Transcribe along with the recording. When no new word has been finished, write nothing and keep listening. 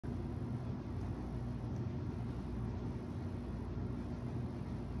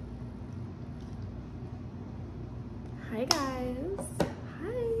Hey guys.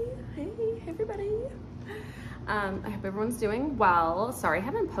 Hey everybody. I hope everyone's doing well. Sorry, I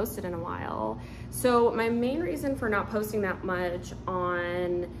haven't posted in a while. So my main reason for not posting that much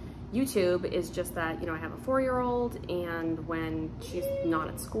on YouTube is just that, you know, I have a 4-year-old, and when she's not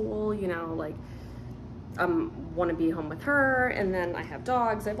at school, you know, like, want to be home with her, and then I have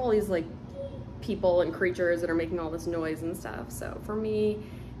dogs. I have all these like people and creatures that are making all this noise and stuff. So for me,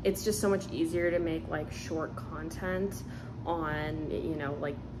 it's just so much easier to make like short content on, you know,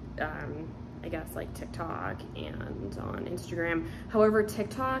 like, I guess like TikTok and on Instagram. However,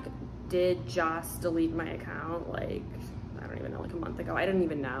 TikTok did just delete my account, like, I don't even know, like a month ago. I didn't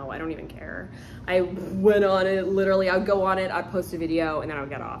even know, I don't even care. I went on it, literally, I'd go on it, I'd post a video, and then I would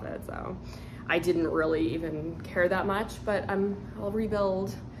get off it. So I didn't really even care that much, but I'll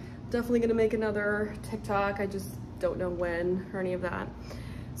rebuild. Definitely gonna make another TikTok. I just don't know when or any of that.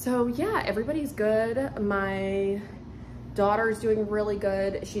 So yeah, everybody's good. My daughter's doing really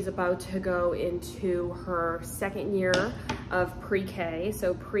good. She's about to go into her 2nd year of pre-K.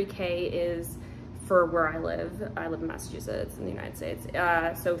 So pre-K is for where I live. I live in Massachusetts in the United States.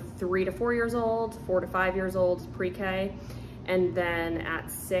 So 3 to 4 years old, 4 to 5 years old is pre-K. And then at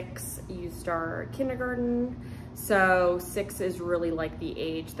 6, you start kindergarten. So 6 is really like the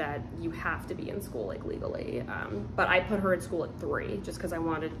age that you have to be in school, like legally. But I put her in school at 3 just because I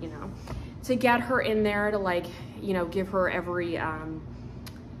wanted, you know, to get her in there to, like, you know, give her every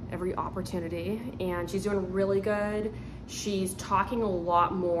opportunity. And she's doing really good. She's talking a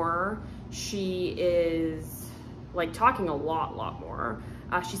lot more. She is like talking a lot more.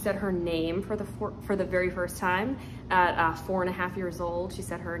 She said her name for the very first time at 4.5 years old. She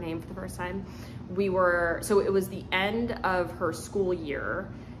said her name for the first time. So it was the end of her school year,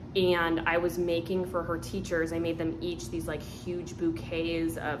 and I was making for her teachers, I made them each these like huge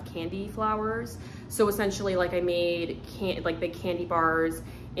bouquets of candy flowers. So essentially, like, I made like big candy bars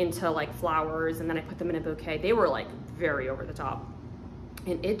into like flowers, and then I put them in a bouquet. They were like very over the top,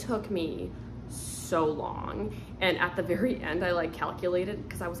 and it took me so long. And at the very end, I like calculated,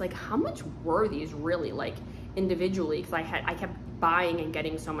 because I was like, how much were these really, like, individually? Because I kept buying and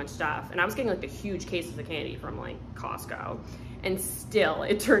getting so much stuff, and I was getting like the huge cases of candy from like Costco, and still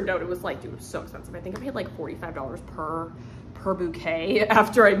it turned out it was like, dude, it was so expensive. I think I paid like $45 per bouquet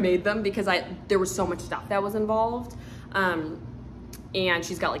after I made them, because there was so much stuff that was involved. And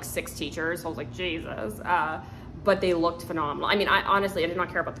she's got like 6 teachers, so I was like, Jesus. But they looked phenomenal. I mean, honestly, I did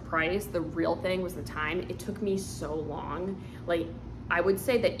not care about the price. The real thing was the time. It took me so long. Like, I would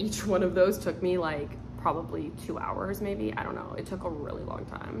say that each one of those took me like probably 2 hours, maybe. I don't know. It took a really long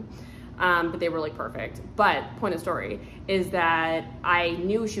time. But they were like perfect. But point of story is that I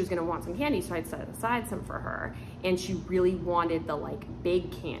knew she was gonna want some candy, so I'd set aside some for her. And she really wanted the like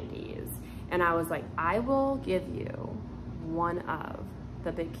big candies. And I was like, I will give you one of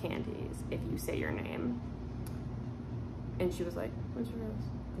the big candies if you say your name. And she was like, Winter Rose.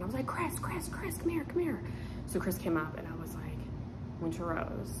 And I was like, Chris, come here. So Chris came up, and I was like, Winter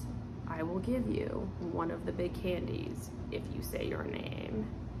Rose, I will give you one of the big candies if you say your name.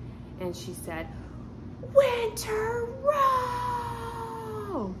 And she said, Winter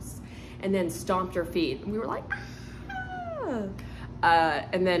Rose, and then stomped her feet. And we were like, ah.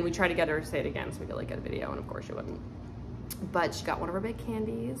 And then we tried to get her to say it again so we could like get a video, and of course she wouldn't. But she got one of her big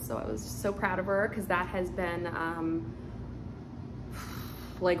candies, so I was so proud of her, because that has been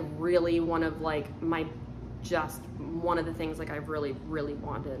like really one of like one of the things like I've really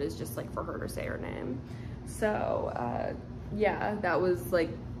wanted, is just like for her to say her name. So yeah, that was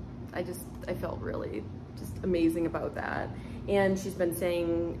like, I felt really just amazing about that. And she's been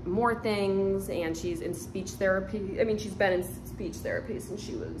saying more things, and she's in speech therapy. I mean, she's been in speech therapy since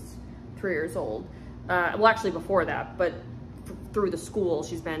she was 3 years old. Well, actually before that, but through the school,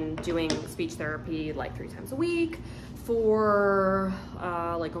 she's been doing speech therapy like 3 times a week for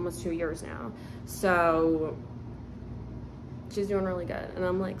like almost 2 years now. So she's doing really good, and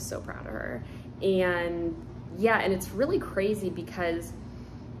I'm like so proud of her. And yeah, and it's really crazy because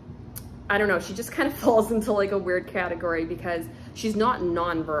I don't know, she just kind of falls into like a weird category, because she's not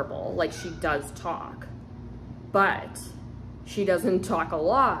nonverbal. Like, she does talk, but she doesn't talk a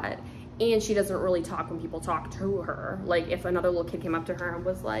lot. And she doesn't really talk when people talk to her. Like, if another little kid came up to her and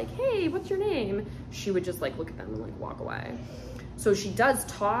was like, hey, what's your name? She would just like look at them and like walk away. So she does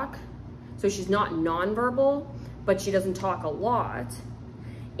talk. So she's not nonverbal, but she doesn't talk a lot.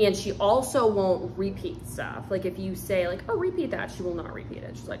 And she also won't repeat stuff. Like, if you say like, oh, repeat that, she will not repeat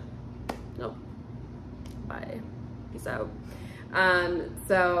it. She's like, nope, bye, peace out.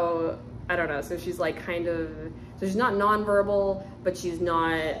 So I don't know. So she's like kind of, so she's not nonverbal, but she's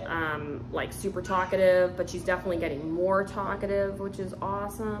not like super talkative, but she's definitely getting more talkative, which is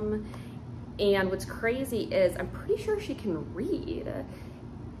awesome. And what's crazy is I'm pretty sure she can read.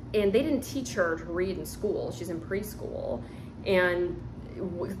 And they didn't teach her to read in school. She's in preschool. And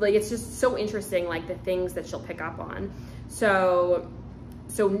like, it's just so interesting, like the things that she'll pick up on. So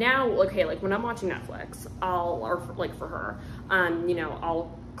now, okay, like when I'm watching Netflix, or like for her, you know,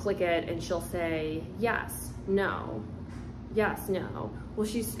 I'll click it and she'll say, yes, no, yes, no. Well,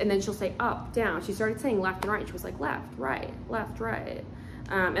 and then she'll say up, down. She started saying left and right. She was like left, right, left, right.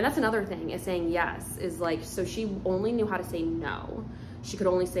 And that's another thing, is saying yes, is like, so she only knew how to say no. She could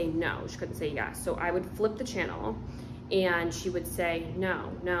only say no, she couldn't say yes. So I would flip the channel and she would say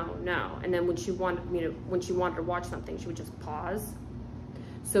no, no, no. And then when she wanted to watch something, she would just pause.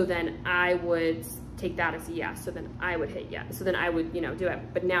 So then I would take that as a yes. So then I would hit yes. So then I would, you know, do it.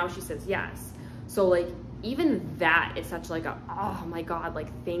 But now she says yes. So like, even that is such like a, oh my God, like,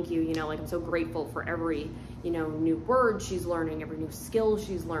 thank you. You know, like, I'm so grateful for every, you know, new word she's learning, every new skill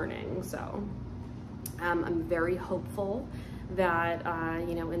she's learning. So I'm very hopeful that,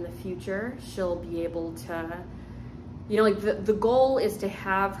 you know, in the future, she'll be able to, you know, like the goal is to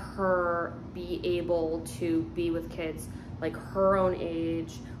have her be able to be with kids like her own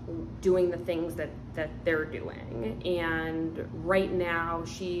age, doing the things that they're doing. And right now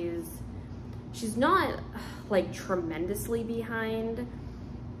she's not like tremendously behind.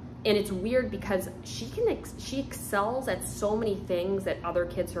 And it's weird because she excels at so many things that other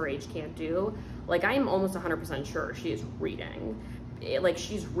kids her age can't do. Like, I am almost 100% sure she is reading. Like,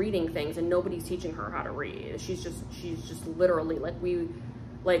 she's reading things and nobody's teaching her how to read. She's just literally like,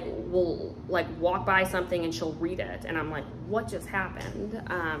 we'll like walk by something and she'll read it. And I'm like, what just happened?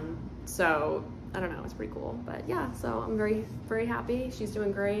 So I don't know, it's pretty cool. But yeah, so I'm very, very happy. She's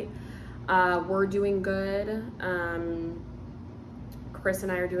doing great. We're doing good. Chris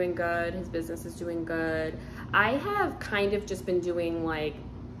and I are doing good. His business is doing good. I have kind of just been doing like,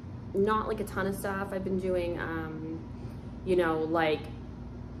 not like a ton of stuff. I've been doing, you know, like,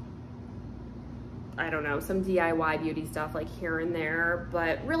 I don't know, some DIY beauty stuff like here and there,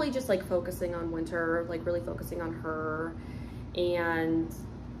 but really just like focusing on Winter, like really focusing on her, and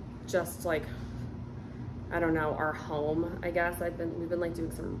just like, I don't know, our home, I guess. We've been like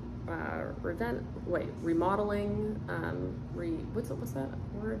doing some remodeling, what's that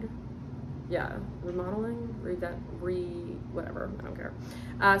word? Yeah, remodeling, whatever, I don't care.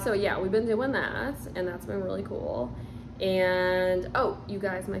 So yeah, we've been doing that, and that's been really cool. And, oh, you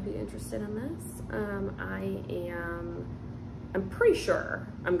guys might be interested in this. I'm pretty sure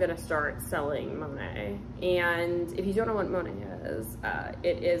I'm gonna start selling Monet. And if you don't know what Monet is,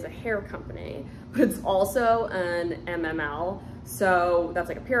 it is a hair company, but it's also an MML. So that's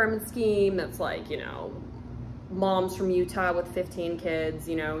like a pyramid scheme. That's like, you know, moms from Utah with 15 kids,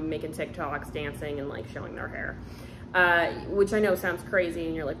 you know, making TikToks, dancing, and like showing their hair. Which I know sounds crazy,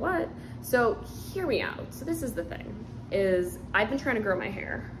 and you're like, what? So hear me out. So this is the thing, is I've been trying to grow my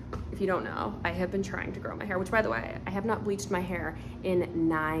hair. If you don't know, I have been trying to grow my hair, which, by the way, I have not bleached my hair in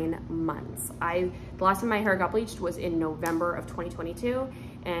 9 months. The last time my hair got bleached was in November of 2022,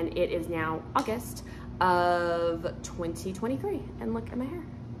 and it is now August of 2023, and look at my hair.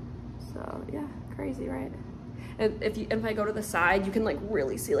 So yeah, crazy, right? And if I go to the side, you can like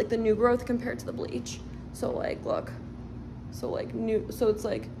really see like the new growth compared to the bleach. So like, look, so like so it's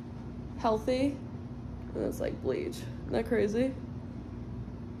like healthy, and it's like bleach. Isn't that crazy?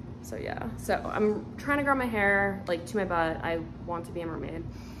 So yeah, so I'm trying to grow my hair like to my butt. I want to be a mermaid.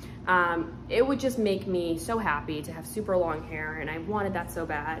 It would just make me so happy to have super long hair, and I wanted that so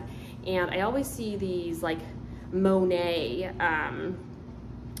bad. And I always see these like Monet,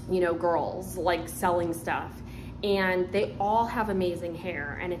 you know, girls like selling stuff, and they all have amazing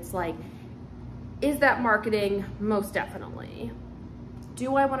hair. And it's like, is that marketing? Most definitely.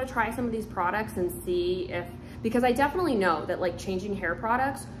 Do I want to try some of these products and see if, because I definitely know that like changing hair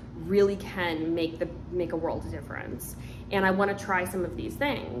products really can make a world of difference. And I want to try some of these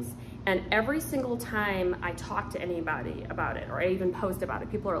things. And every single time I talk to anybody about it, or I even post about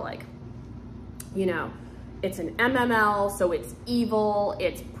it, people are like, you know, it's an MML, so it's evil,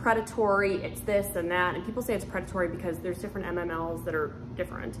 it's predatory, it's this and that. And people say it's predatory because there's different MMLs that are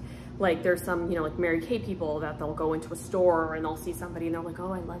different. Like there's some, you know, like Mary Kay people that they'll go into a store and they'll see somebody and they're like,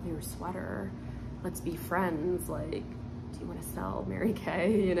 oh, I love your sweater. Let's be friends. Like, do you want to sell Mary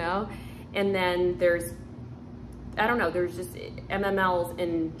Kay, you know? And then there's, I don't know, there's just MMLs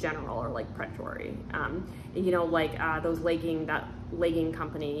in general are like predatory. You know, like that legging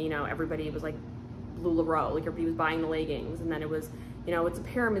company, you know, everybody was like LuLaRoe, like everybody was buying the leggings, and then it was, you know, it's a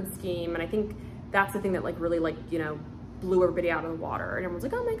pyramid scheme. And I think that's the thing that like really like, you know, blew everybody out of the water. And everyone's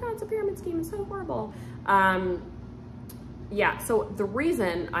like, oh my God, it's a pyramid scheme. It's so horrible. Yeah, so the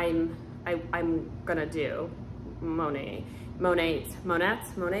reason I'm gonna do Monet, I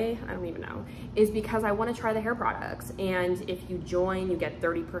don't even know, is because I want to try the hair products. And if you join, you get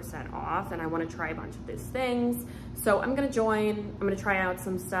 30% off, and I want to try a bunch of these things. So I'm gonna join, I'm gonna try out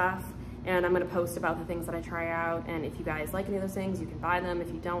some stuff, and I'm gonna post about the things that I try out. And if you guys like any of those things, you can buy them. If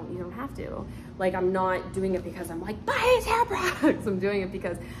you don't, you don't have to. Like, I'm not doing it because I'm like, buy his hair products. I'm doing it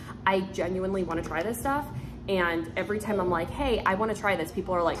because I genuinely want to try this stuff. And every time I'm like, hey, I want to try this,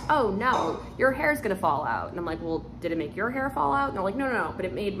 people are like, oh no, your hair's gonna fall out. And I'm like, well, did it make your hair fall out? And they're like, no, but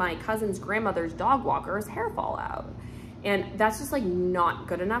it made my cousin's grandmother's dog walker's hair fall out. And that's just like not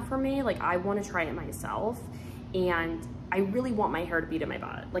good enough for me. Like, I want to try it myself, and I really want my hair to be to my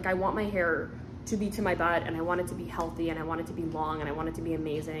butt. Like, I want my hair to be to my butt, and I want it to be healthy, and I want it to be long, and I want it to be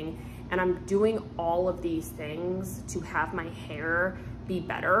amazing. And I'm doing all of these things to have my hair be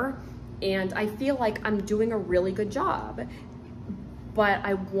better. And I feel like I'm doing a really good job, but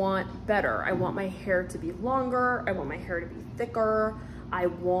I want better. I want my hair to be longer. I want my hair to be thicker. I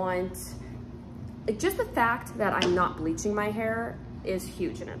want, just the fact that I'm not bleaching my hair is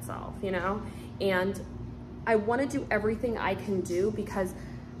huge in itself, you know? And I want to do everything I can do because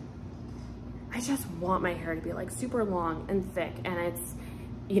I just want my hair to be like super long and thick. And it's,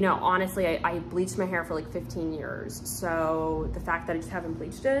 you know, honestly, I bleached my hair for like 15 years. So the fact that I just haven't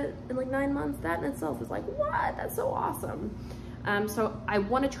bleached it in like 9 months, that in itself is like, what? That's so awesome. So I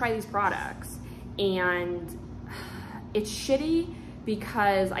want to try these products, and it's shitty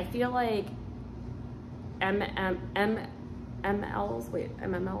because I feel like MMLs,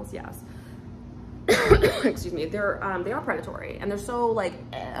 yes. Excuse me, they are predatory, and they're so like,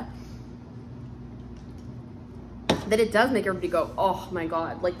 that it does make everybody go, oh my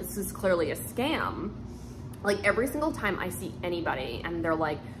God, like this is clearly a scam. Like every single time I see anybody and they're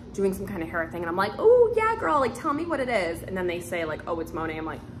like doing some kind of hair thing and I'm like, oh yeah, girl, like tell me what it is. And then they say like, oh, it's Monet. I'm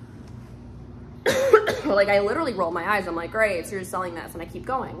like, like I literally roll my eyes. I'm like, great, so you're selling this, and I keep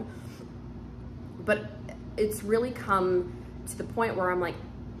going. But it's really come to the point where I'm like,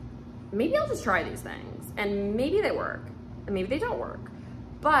 maybe I'll just try these things, and maybe they work and maybe they don't work.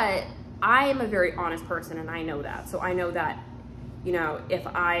 But I am a very honest person, and I know that. So I know that, you know, if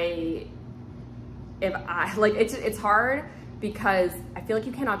I like, it's hard because I feel like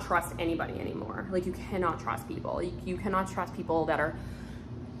you cannot trust anybody anymore. Like you cannot trust people. You cannot trust people that are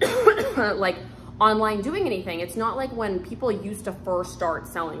like online doing anything. It's not like when people used to first start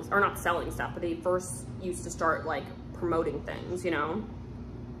selling, or not selling stuff, but they first used to start like promoting things, you know?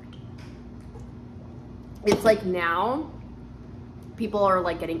 It's like now, people are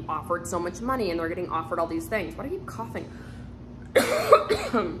like getting offered so much money, and they're getting offered all these things. Why do I keep coughing?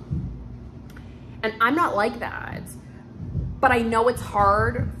 And I'm not like that, but I know it's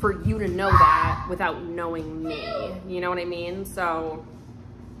hard for you to know that without knowing me. You know what I mean? So,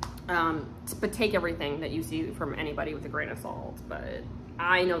 but take everything that you see from anybody with a grain of salt. But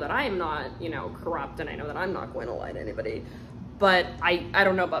I know that I am not, you know, corrupt, and I know that I'm not going to lie to anybody. But I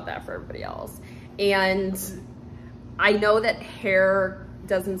don't know about that for everybody else. And I know that hair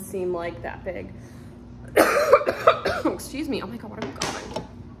doesn't seem like that big. Excuse me. Oh my God, what am I coughing?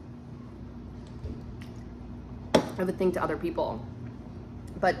 I would think to other people.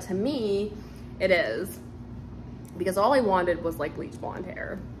 But to me, it is. Because all I wanted was like bleach blonde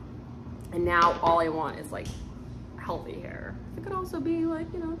hair. And now all I want is like healthy hair. It could also be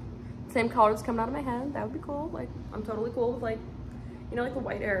like, you know, same color that's coming out of my head. That would be cool. Like, I'm totally cool with like, you know, like the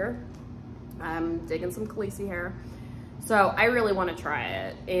white hair. I'm digging some Khaleesi hair. So I really want to try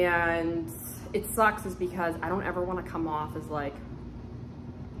it, and it sucks is because I don't ever want to come off as like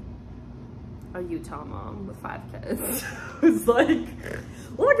a Utah mom with 5 kids who's like,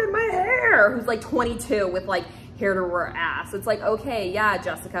 look at my hair, who's like 22 with like hair to her ass. It's like, okay, yeah,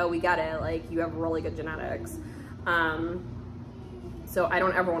 Jessica, we get it. Like, you have really good genetics. So I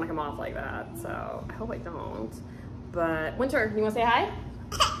don't ever want to come off like that. So I hope I don't. But Winter, you want to say hi?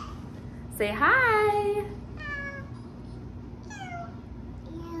 Say hi.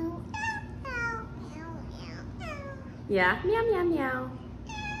 Yeah, meow, meow, meow.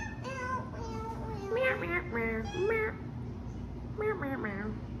 Meow, meow, meow, meow. Meow, meow,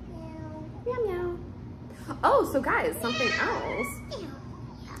 meow. Meow, meow. Oh, so guys, something else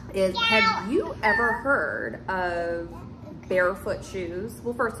is, have you ever heard of barefoot shoes?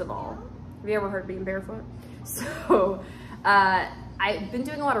 Well, first of all, have you ever heard of being barefoot? So, I've been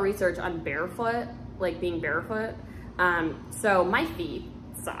doing a lot of research on barefoot, like being barefoot. So my feet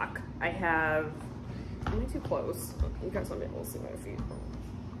suck. I have Am I too close? You guys won't be able to see my feet.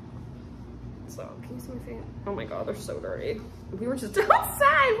 So, can you see my feet? Oh my God, they're so dirty. We were just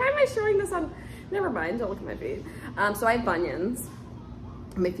outside. Why am I showing this on? Never mind, don't look at my feet. So I have bunions.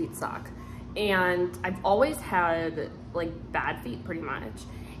 My feet suck. And I've always had like bad feet pretty much.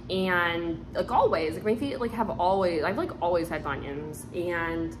 And like always, like my feet like I've like always had bunions.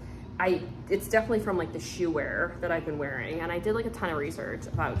 And it's definitely from like the shoe wear that I've been wearing. And I did like a ton of research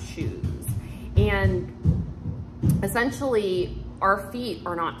about shoes. And essentially our feet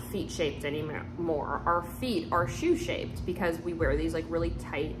are not feet shaped anymore. Our feet are shoe shaped because we wear these like really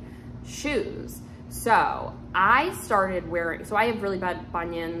tight shoes. So I started wearing, so I have really bad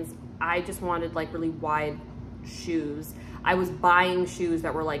bunions. I just wanted like really wide shoes. I was buying shoes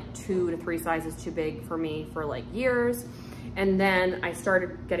that were like 2 to 3 sizes too big for me for like years. And then I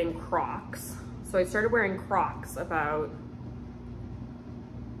started getting Crocs. So I started wearing Crocs about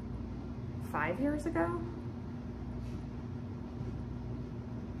 5 years ago.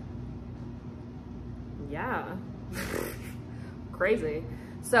 Yeah, crazy.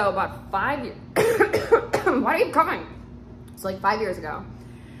 So about 5 years, why are you coming? So like 5 years ago,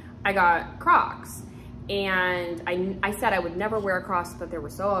 I got Crocs, and I said I would never wear Crocs, that they were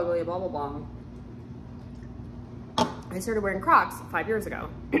so ugly, blah, blah, blah. I started wearing Crocs 5 years ago.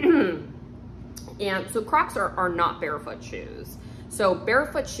 And so Crocs are not barefoot shoes. So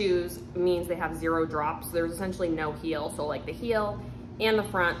barefoot shoes means they have 0 drops. So there's essentially no heel. So like the heel and the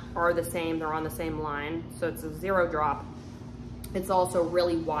front are the same. They're on the same line. So it's a 0 drop. It's also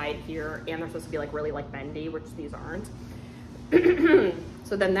really wide here, and they're supposed to be like really like bendy, which these aren't.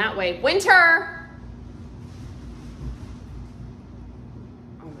 So then that way, winter.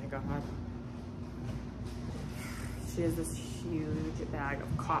 Oh my God. She has this huge bag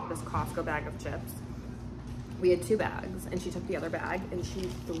of this Costco bag of chips. We had 2 bags, and she took the other bag and she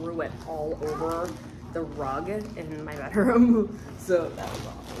threw it all over the rug in my bedroom. So that was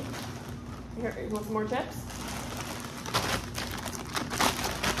awful. Here, you want some more chips?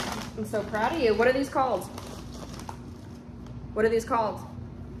 I'm so proud of you. What are these called? What are these called?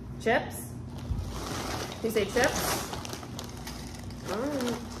 Chips? Can you say chips?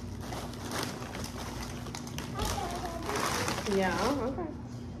 Oh. Yeah, okay.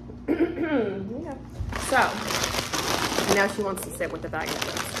 Yeah. So, now she wants to sit with the bag of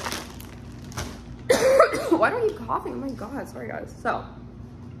chips. Why don't you coughing? Oh my God, sorry guys. So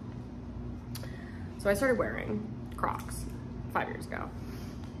I started wearing Crocs 5 years ago.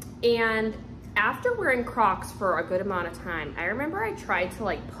 And after wearing Crocs for a good amount of time, I remember I tried to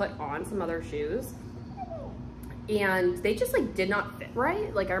like put on some other shoes and they just like did not fit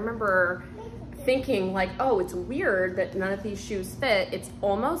right. Like I remember thinking like, oh, it's weird that none of these shoes fit. It's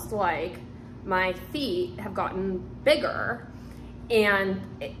almost like my feet have gotten bigger. And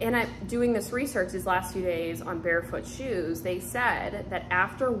I'm doing this research these last few days on barefoot shoes. They said that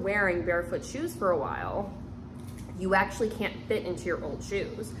after wearing barefoot shoes for a while, you actually can't fit into your old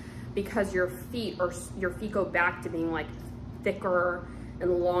shoes because your feet go back to being like thicker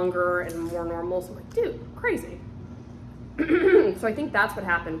and longer and more normal. So I'm like, dude, crazy. So I think that's what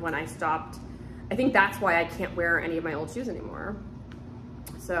happened when I stopped. I think that's why I can't wear any of my old shoes anymore.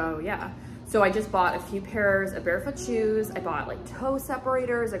 So yeah. So I just bought a few pairs of barefoot shoes. I bought like toe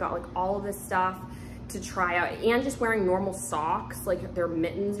separators. I got like all of this stuff to try out, and just wearing normal socks. Like they're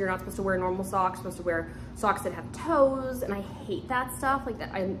mittens. You're not supposed to wear normal socks. You're supposed to wear socks that have toes, and I hate that stuff. Like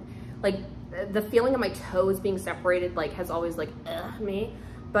that, I'm like the feeling of my toes being separated like has always like me.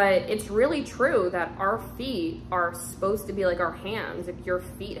 But it's really true that our feet are supposed to be like our hands. If your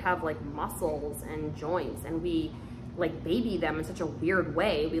feet have like muscles and joints, and we like baby them in such a weird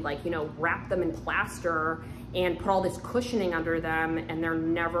way. We like, you know, wrap them in plaster and put all this cushioning under them, and they're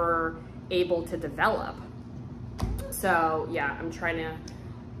never able to develop. So yeah, I'm trying to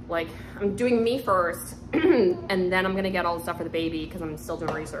like, I'm doing me first and then I'm gonna get all the stuff for the baby because I'm still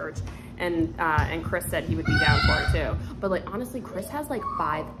doing research. And Chris said he would be down for it too. But like, honestly, Chris has like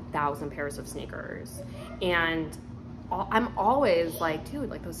 5,000 pairs of sneakers, and I'm always like, dude,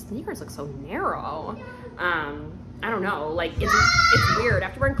 like those sneakers look so narrow. I don't know, like it's weird.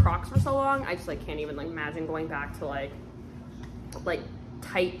 After wearing Crocs for so long, I just like can't even like imagine going back to like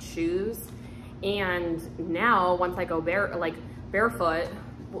tight shoes. And now once I go barefoot,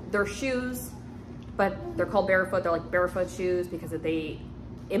 they're shoes, but they're called barefoot. They're like barefoot shoes because they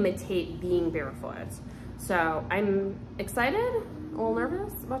imitate being barefoot. So I'm excited, a little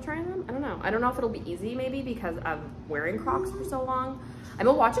nervous about trying them. I don't know. I don't know if it'll be easy, maybe because of wearing Crocs for so long. I've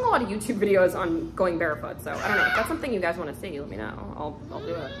been watching a lot of YouTube videos on going barefoot, so I don't know. If that's something you guys want to see, let me know. I'll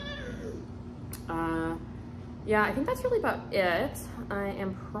do it. Yeah, I think that's really about it. I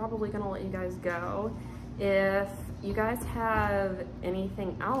am probably gonna let you guys go. If you guys have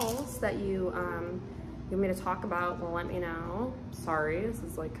anything else that you want me to talk about, well, let me know. Sorry, this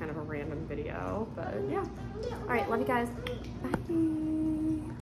is like kind of a random video, but yeah. All right, love you guys. Bye.